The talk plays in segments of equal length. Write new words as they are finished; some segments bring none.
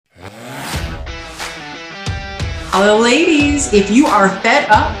Hello, ladies. If you are fed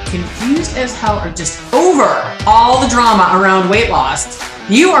up, confused as hell, or just over all the drama around weight loss,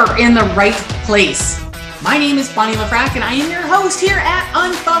 you are in the right place. My name is Bonnie LaFrac, and I am your host here at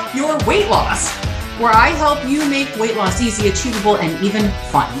Unfuck Your Weight Loss, where I help you make weight loss easy, achievable, and even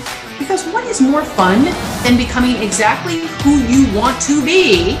fun. Because what is more fun than becoming exactly who you want to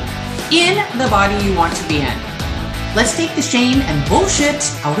be in the body you want to be in? Let's take the shame and bullshit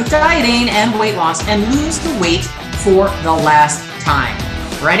out of dieting and weight loss and lose the weight for the last time.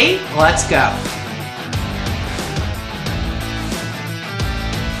 Ready? Let's go.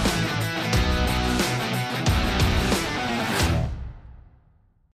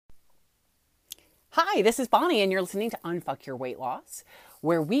 Hi, this is Bonnie, and you're listening to Unfuck Your Weight Loss,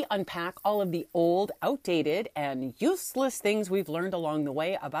 where we unpack all of the old, outdated, and useless things we've learned along the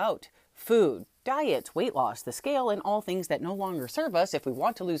way about food, diet, weight loss, the scale, and all things that no longer serve us if we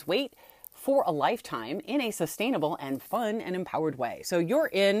want to lose weight for a lifetime in a sustainable and fun and empowered way. So you're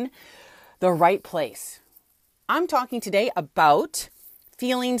in the right place. I'm talking today about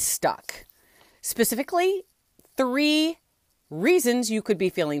feeling stuck. Specifically, 3 reasons you could be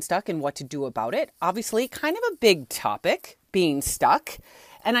feeling stuck and what to do about it. Obviously, kind of a big topic, being stuck.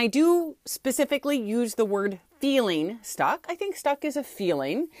 And I do specifically use the word feeling stuck. I think stuck is a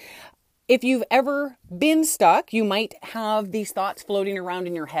feeling. If you've ever been stuck, you might have these thoughts floating around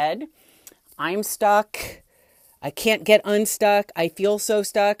in your head. I'm stuck. I can't get unstuck. I feel so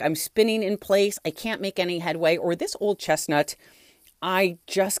stuck. I'm spinning in place. I can't make any headway. Or this old chestnut, I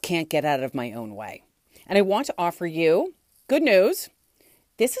just can't get out of my own way. And I want to offer you good news.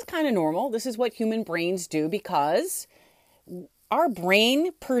 This is kind of normal. This is what human brains do because our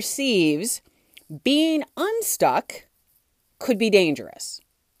brain perceives being unstuck could be dangerous.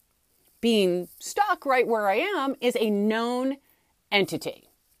 Being stuck right where I am is a known entity.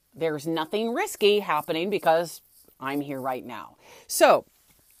 There's nothing risky happening because I'm here right now. So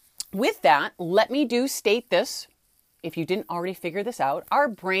with that, let me state this. If you didn't already figure this out, our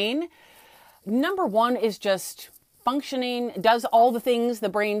brain, number one, is just functioning, does all the things the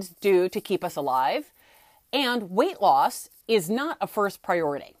brains do to keep us alive. And weight loss is not a first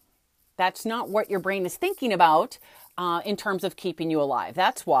priority. That's not what your brain is thinking about in terms of keeping you alive.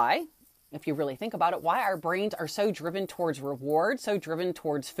 That's why, if you really think about it, why our brains are so driven towards reward, so driven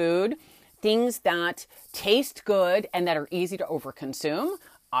towards food, things that taste good and that are easy to overconsume.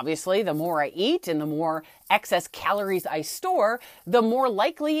 Obviously, the more I eat and the more excess calories I store, the more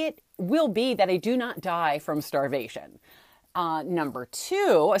likely it will be that I do not die from starvation. Number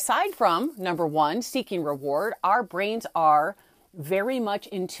 2, aside from number 1, seeking reward, our brains are very much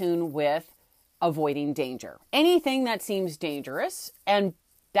in tune with avoiding danger. Anything that seems dangerous, and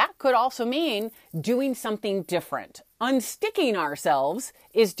that could also mean doing something different. Unsticking ourselves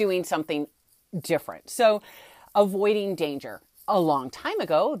is doing something different. So avoiding danger. A long time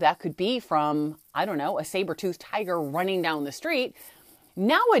ago, that could be from, a saber-toothed tiger running down the street.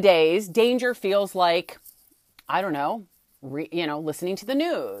 Nowadays, danger feels like, listening to the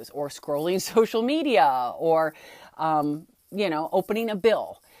news or scrolling social media or, opening a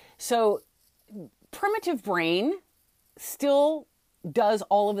bill. So primitive brain still does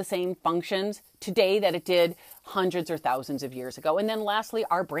all of the same functions today that it did hundreds or thousands of years ago. And then lastly,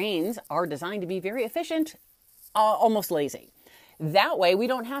 our brains are designed to be very efficient, almost lazy. That way, we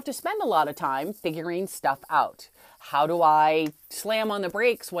don't have to spend a lot of time figuring stuff out. How do I slam on the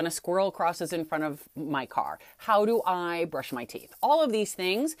brakes when a squirrel crosses in front of my car? How do I brush my teeth? All of these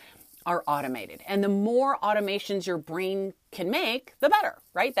things are automated. And the more automations your brain can make, the better,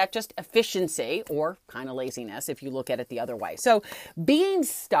 right? That's just efficiency or kind of laziness if you look at it the other way. So being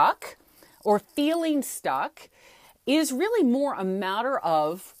stuck or feeling stuck is really more a matter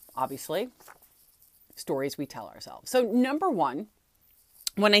of, obviously, stories we tell ourselves. So number 1,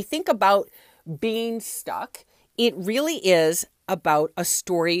 when I think about being stuck, it really is about a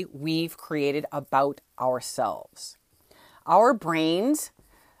story we've created about ourselves. Our brains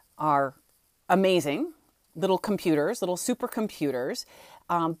are amazing little computers, little supercomputers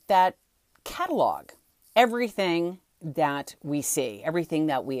that catalog everything that we see, everything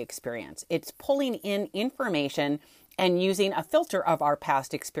that we experience. It's pulling in information and using a filter of our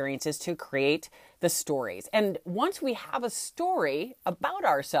past experiences to create the stories. And once we have a story about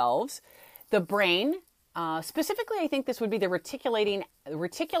ourselves, the brain, specifically, I think this would be the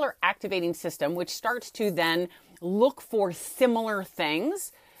reticular activating system, which starts to then look for similar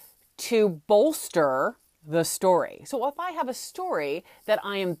things to bolster the story. So if I have a story that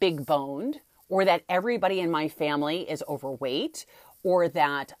I am big boned, or that everybody in my family is overweight, or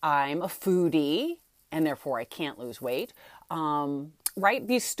that I'm a foodie and therefore I can't lose weight, right?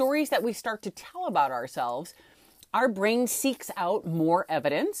 These stories that we start to tell about ourselves our brain seeks out more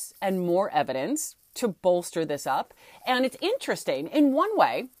evidence and more evidence to bolster this up. And it's interesting. In one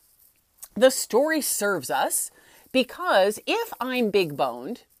way, the story serves us because if I'm big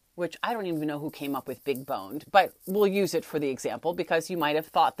boned, which I don't even know who came up with big boned, but we'll use it for the example because you might have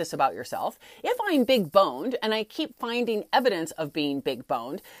thought this about yourself. If I'm big boned and I keep finding evidence of being big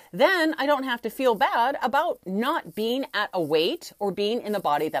boned, then I don't have to feel bad about not being at a weight or being in the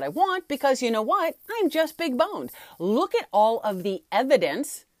body that I want because you know what? I'm just big boned. Look at all of the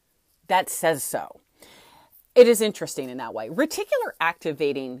evidence that says so. It is interesting in that way. Reticular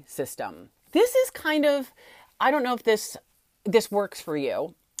activating system. This is kind of, I don't know if this works for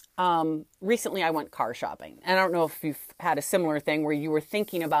you. Recently I went car shopping, and I don't know if you've had a similar thing where you were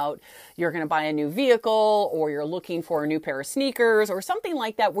thinking about you're going to buy a new vehicle or you're looking for a new pair of sneakers or something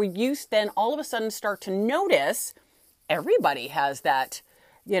like that, where you then all of a sudden start to notice everybody has that,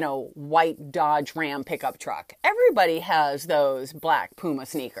 white Dodge Ram pickup truck. Everybody has those black Puma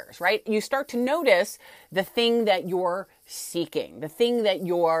sneakers, right? You start to notice the thing that you're seeking, the thing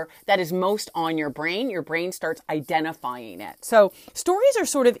that is most on your brain starts identifying it. So stories are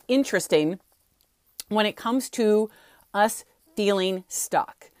sort of interesting when it comes to us feeling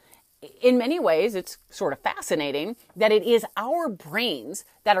stuck. In many ways, it's sort of fascinating that it is our brains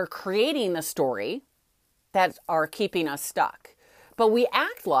that are creating the story that are keeping us stuck. But we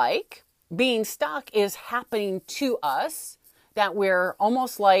act like being stuck is happening to us, that we're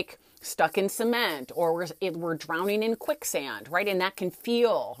almost like stuck in cement or we're drowning in quicksand, right? And that can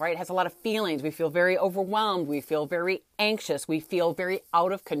feel, right? It has a lot of feelings. We feel very overwhelmed. We feel very anxious. We feel very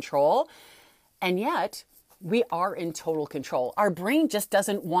out of control. And yet we are in total control. Our brain just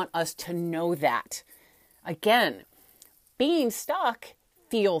doesn't want us to know that. Again, being stuck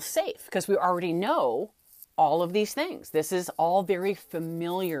feels safe because we already know all of these things. This is all very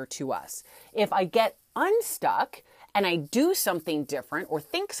familiar to us. If I get unstuck and I do something different or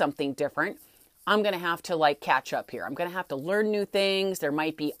think something different, I'm going to have to catch up here. I'm going to have to learn new things. There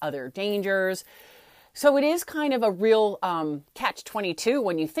might be other dangers. So it is kind of a real catch-22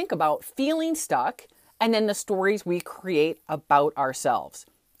 when you think about feeling stuck and then the stories we create about ourselves.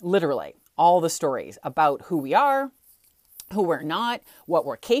 Literally, all the stories about who we are, who we're not, what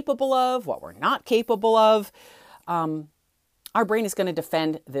we're capable of, what we're not capable of. Our brain is going to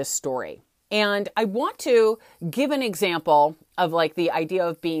defend this story. And I want to give an example of the idea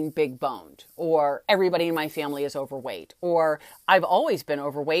of being big boned, or everybody in my family is overweight, or I've always been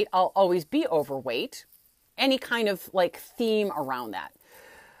overweight, I'll always be overweight. Any kind of theme around that.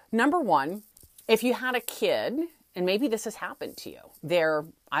 Number one, if you had a kid, and maybe this has happened to you, they're,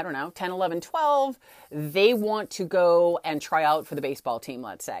 10, 11, 12, they want to go and try out for the baseball team,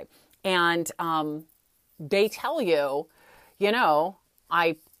 let's say. And they tell you,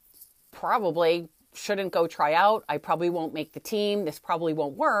 I probably shouldn't go try out. I probably won't make the team. This probably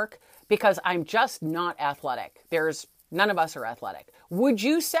won't work because I'm just not athletic. None of us are athletic. Would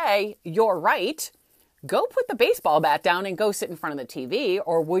you say, you're right, go put the baseball bat down and go sit in front of the TV?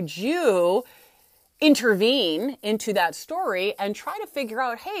 Or would you intervene into that story and try to figure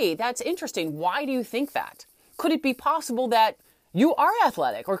out, hey, that's interesting. Why do you think that? Could it be possible that you are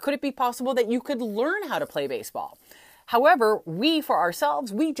athletic? Or could it be possible that you could learn how to play baseball? However, for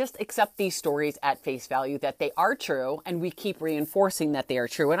ourselves, we just accept these stories at face value that they are true, and we keep reinforcing that they are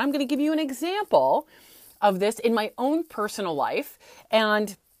true. And I'm going to give you an example of this in my own personal life.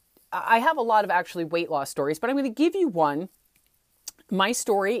 And I have a lot of actually weight loss stories, but I'm going to give you one. My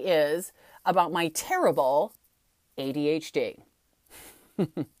story is about my terrible ADHD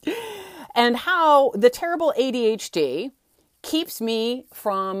and how the terrible ADHD keeps me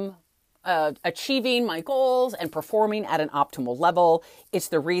from achieving my goals and performing at an optimal level. It's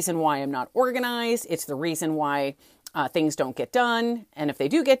the reason why I'm not organized. It's the reason why things don't get done. And if they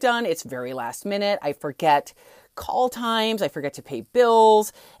do get done, it's very last minute. I forget call times. I forget to pay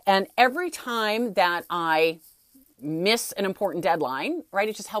bills. And every time that I miss an important deadline, right,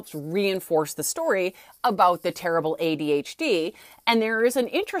 it just helps reinforce the story about the terrible ADHD. And there is an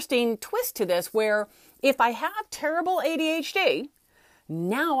interesting twist to this where if I have terrible ADHD,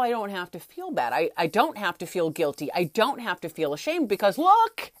 now I don't have to feel bad. I don't have to feel guilty. I don't have to feel ashamed because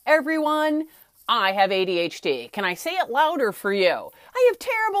look, everyone, I have ADHD. Can I say it louder for you? I have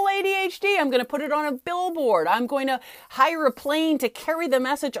terrible ADHD. I'm going to put it on a billboard. I'm going to hire a plane to carry the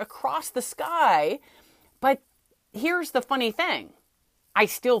message across the sky. But here's the funny thing. I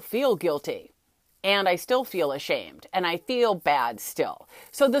still feel guilty and I still feel ashamed and I feel bad still.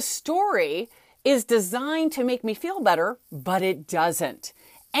 So the story is designed to make me feel better, but it doesn't.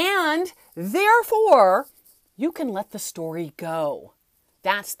 And therefore, you can let the story go.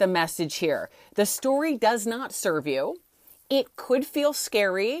 That's the message here. The story does not serve you. It could feel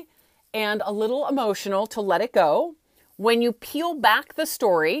scary and a little emotional to let it go. When you peel back the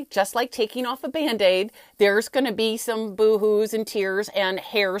story, just like taking off a Band-Aid, there's going to be some boo-hoos and tears and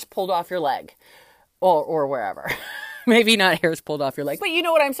hairs pulled off your leg or wherever. Maybe not hairs pulled off your leg, but you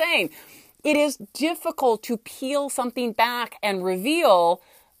know what I'm saying. It is difficult to peel something back and reveal,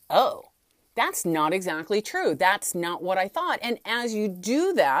 oh, that's not exactly true. That's not what I thought. And as you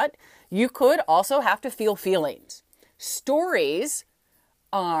do that, you could also have to feel feelings. Stories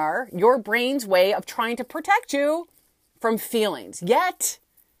are your brain's way of trying to protect you from feelings. Yet,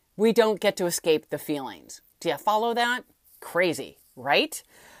 we don't get to escape the feelings. Do you follow that? Crazy, right?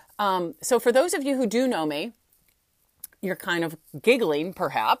 So for those of you who do know me, you're kind of giggling,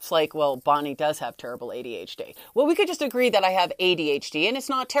 perhaps, like, well, Bonnie does have terrible ADHD. Well, we could just agree that I have ADHD, and it's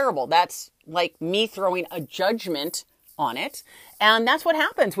not terrible. That's like me throwing a judgment on it. And that's what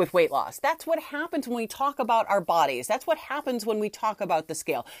happens with weight loss. That's what happens when we talk about our bodies. That's what happens when we talk about the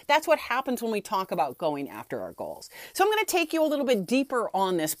scale. That's what happens when we talk about going after our goals. So I'm going to take you a little bit deeper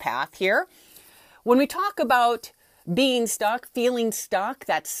on this path here. When we talk about being stuck, feeling stuck,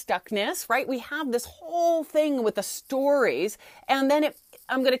 that stuckness, right? We have this whole thing with the stories. And then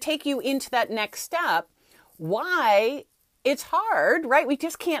I'm going to take you into that next step. Why it's hard, right? We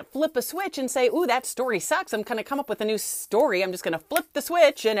just can't flip a switch and say, ooh, that story sucks. I'm going to come up with a new story. I'm just going to flip the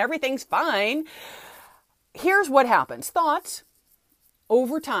switch and everything's fine. Here's what happens. Thoughts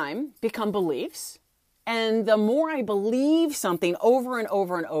over time become beliefs. And the more I believe something over and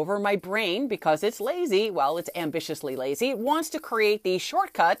over and over, my brain, because it's lazy, well, it's ambitiously lazy, it wants to create these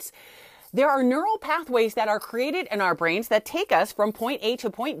shortcuts. There are neural pathways that are created in our brains that take us from point A to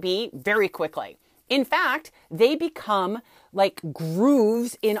point B very quickly. In fact, they become like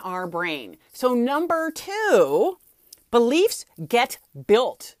grooves in our brain. So number 2, beliefs get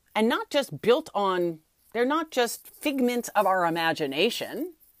built, and not just built on, they're not just figments of our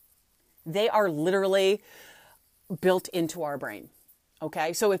imagination. They are literally built into our brain.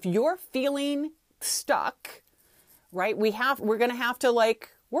 Okay. So if you're feeling stuck, right, we're going to have to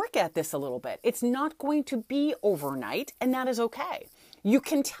work at this a little bit. It's not going to be overnight, and that is okay. You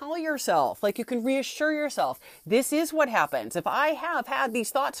can tell yourself, you can reassure yourself, this is what happens. If I have had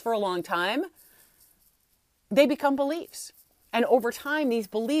these thoughts for a long time, they become beliefs. And over time, these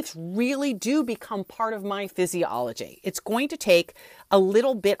beliefs really do become part of my physiology. It's going to take a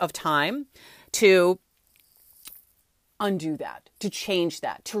little bit of time to undo that, to change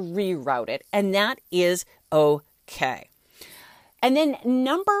that, to reroute it. And that is okay. And then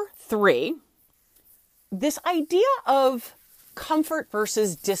number 3, this idea of comfort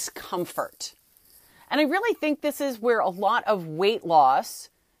versus discomfort. And I really think this is where a lot of weight loss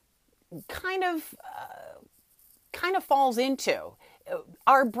kind of falls into.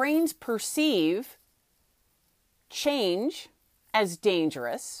 Our brains perceive change as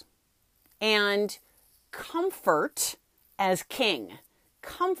dangerous and comfort as king.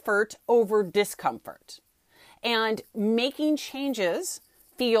 Comfort over discomfort. And making changes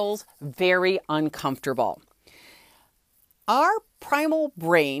feels very uncomfortable. Our primal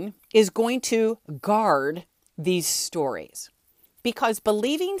brain is going to guard these stories because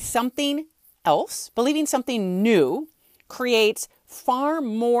believing something else, believing something new, creates far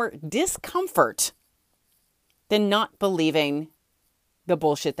more discomfort than not believing the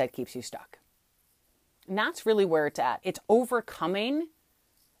bullshit that keeps you stuck. And that's really where it's at. It's overcoming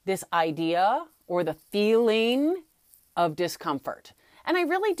this idea or the feeling of discomfort. And I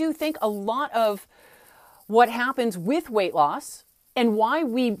really do think a lot of what happens with weight loss and why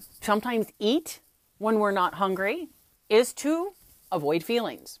we sometimes eat when we're not hungry is to avoid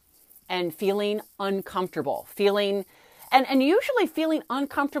feelings. And feeling uncomfortable, and usually feeling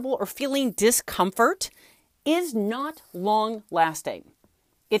uncomfortable or feeling discomfort is not long lasting.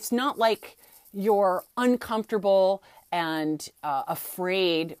 It's not like you're uncomfortable and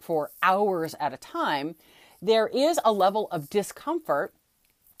afraid for hours at a time. There is a level of discomfort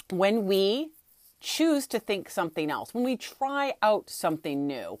when we choose to think something else, when we try out something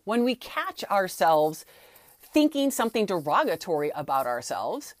new, when we catch ourselves thinking something derogatory about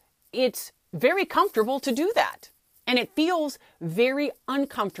ourselves. It's very comfortable to do that. And it feels very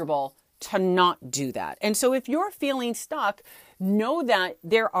uncomfortable to not do that. And so if you're feeling stuck, know that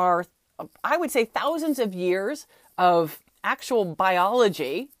there are, I would say, thousands of years of actual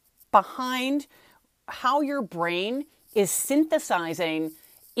biology behind how your brain is synthesizing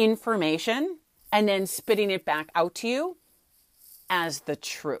information and then spitting it back out to you as the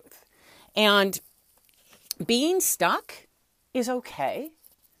truth. And being stuck is okay.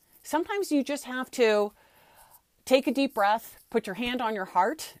 Sometimes you just have to take a deep breath, put your hand on your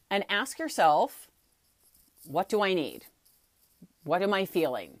heart, and ask yourself, what do I need? What am I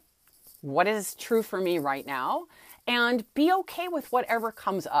feeling? What is true for me right now? And be okay with whatever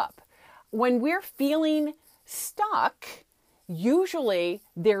comes up. When we're feeling stuck, usually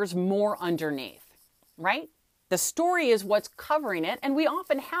there's more underneath, right? The story is what's covering it, and we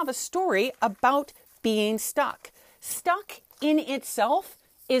often have a story about being stuck. Stuck in itself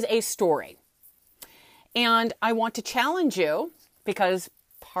is a story. And I want to challenge you, because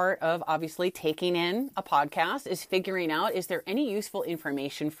part of obviously taking in a podcast is figuring out, is there any useful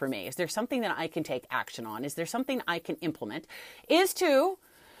information for me? Is there something that I can take action on? Is there something I can implement? Is to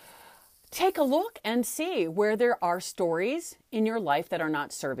take a look and see where there are stories in your life that are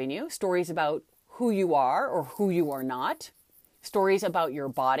not serving you, stories about who you are or who you are not, stories about your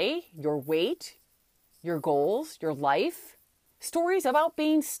body, your weight, your goals, your life, stories about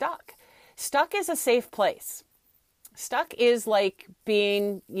being stuck. Stuck is a safe place. Stuck is like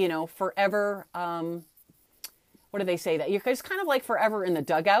being, forever, what do they say that? You're just kind of like forever in the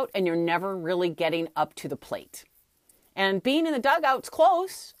dugout and you're never really getting up to the plate. And being in the dugout's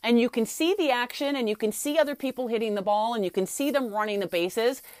close and you can see the action and you can see other people hitting the ball and you can see them running the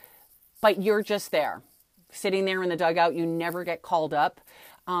bases, but you're just there, sitting there in the dugout. You never get called up.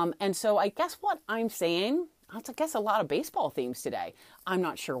 And so I guess what I'm saying, I guess a lot of baseball themes today. I'm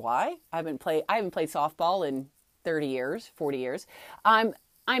not sure why. I haven't played softball in 30 years, 40 years. I'm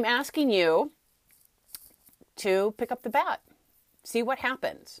asking you to pick up the bat, see what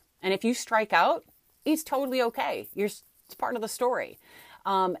happens. And if you strike out, it's totally okay. It's part of the story.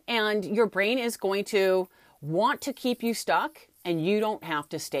 And your brain is going to want to keep you stuck and you don't have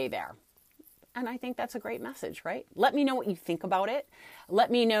to stay there. And I think that's a great message, right? Let me know what you think about it.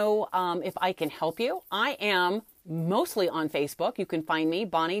 Let me know if I can help you. I am mostly on Facebook. You can find me,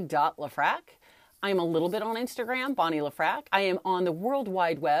 Bonnie.Lafrac. I'm a little bit on Instagram, Bonnie Lafrac. I am on the World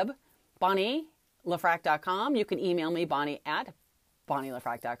Wide Web, BonnieLafrac.com. You can email me,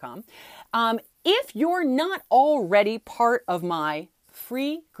 Bonnie@BonnieLafrac.com. If you're not already part of my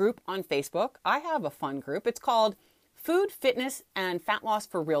free group on Facebook, I have a fun group. It's called Food, Fitness, and Fat Loss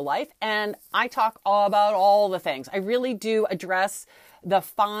for Real Life. And I talk all about all the things. I really do address the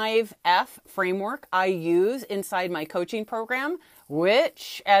 5F framework I use inside my coaching program,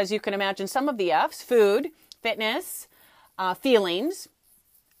 which, as you can imagine, some of the F's: food, fitness, feelings,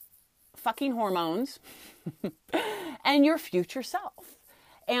 fucking hormones, and your future self.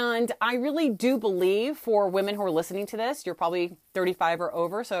 And I really do believe, for women who are listening to this, you're probably 35 or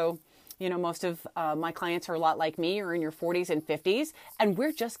over, so most of my clients are a lot like me. You're in your 40s and 50s, and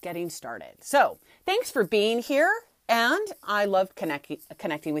we're just getting started. So thanks for being here, and I love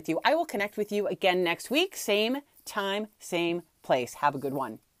connecting with you. I will connect with you again next week, same time, same place. Have a good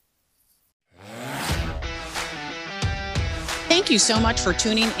one. Thank you so much for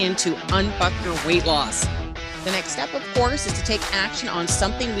tuning in to Unfuck Your Weight Loss. The next step, of course, is to take action on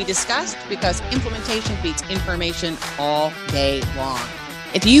something we discussed, because implementation beats information all day long.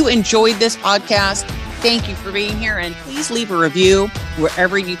 If you enjoyed this podcast, thank you for being here, and please leave a review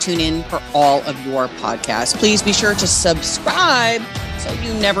wherever you tune in for all of your podcasts. Please be sure to subscribe so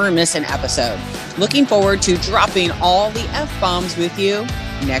you never miss an episode. Looking forward to dropping all the F-bombs with you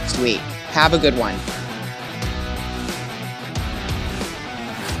next week. Have a good one.